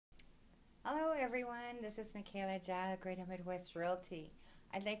everyone, this is Michaela Jal, Greater Midwest Realty.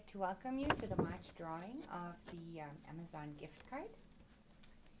 I'd like to welcome you to the March drawing of the Amazon gift card.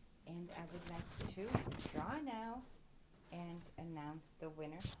 And I would like to draw now and announce the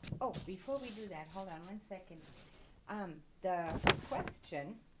winner. Oh, before we do that, hold on 1 second. The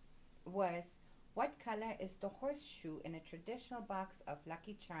question was, what color is the horseshoe in a traditional box of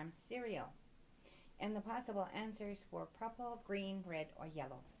Lucky Charms cereal? And the possible answers were purple, green, red, or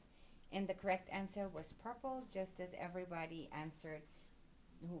yellow. And the correct answer was purple, just as everybody answered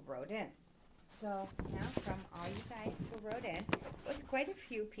who wrote in. So now from all you guys who wrote in, it was quite a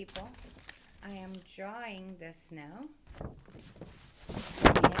few people. I am drawing this now.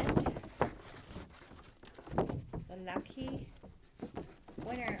 And the lucky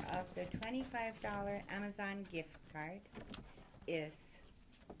winner of the $25 Amazon gift card is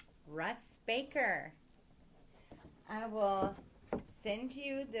Russ Baker. I will send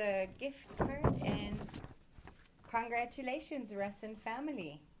you the gift card, and congratulations, Russ and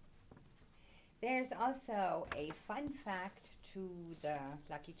family. There's also a fun fact to the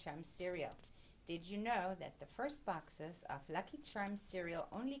Lucky Charms cereal. Did you know that the first boxes of Lucky Charms cereal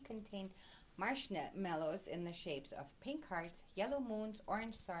only contained marshmallows in the shapes of pink hearts, yellow moons,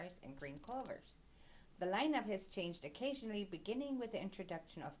 orange stars, and green clovers? The lineup has changed occasionally, beginning with the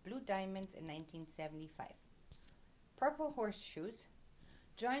introduction of blue diamonds in 1975. Purple horseshoes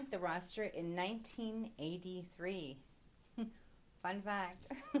joined the roster in 1983. Fun fact.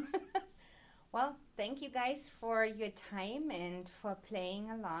 Well, thank you guys for your time and for playing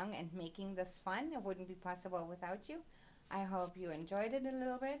along and making this fun. It wouldn't be possible without you. I hope you enjoyed it a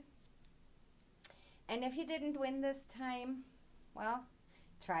little bit. And if you didn't win this time, well,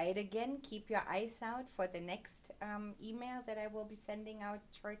 try it again. Keep your eyes out for the next email that I will be sending out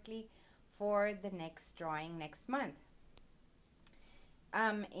shortly for the next drawing next month.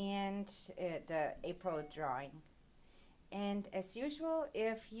 The April drawing. And as usual,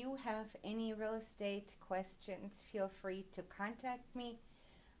 if you have any real estate questions, feel free to contact me.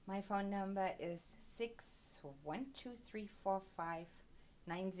 My phone number is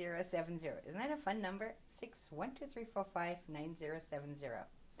 612-345-9070. Isn't that a fun number? 612-345-9070.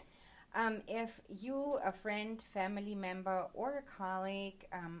 If you, a friend, family member, or a colleague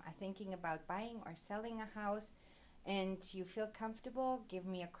are thinking about buying or selling a house and you feel comfortable, give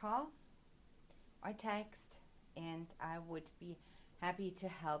me a call or text, and I would be happy to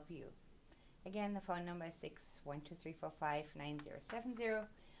help you. Again, the phone number is 612-345-9070,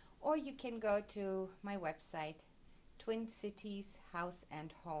 or you can go to my website,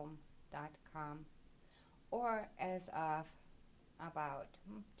 TwinCitiesHouseandHome.com, or as of about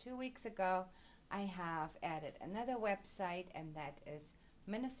 2 weeks ago, I have added another website, and that is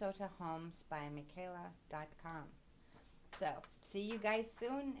MinnesotaHomesByMichaela.com. So, see you guys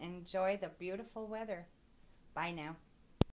soon. Enjoy the beautiful weather. Bye now.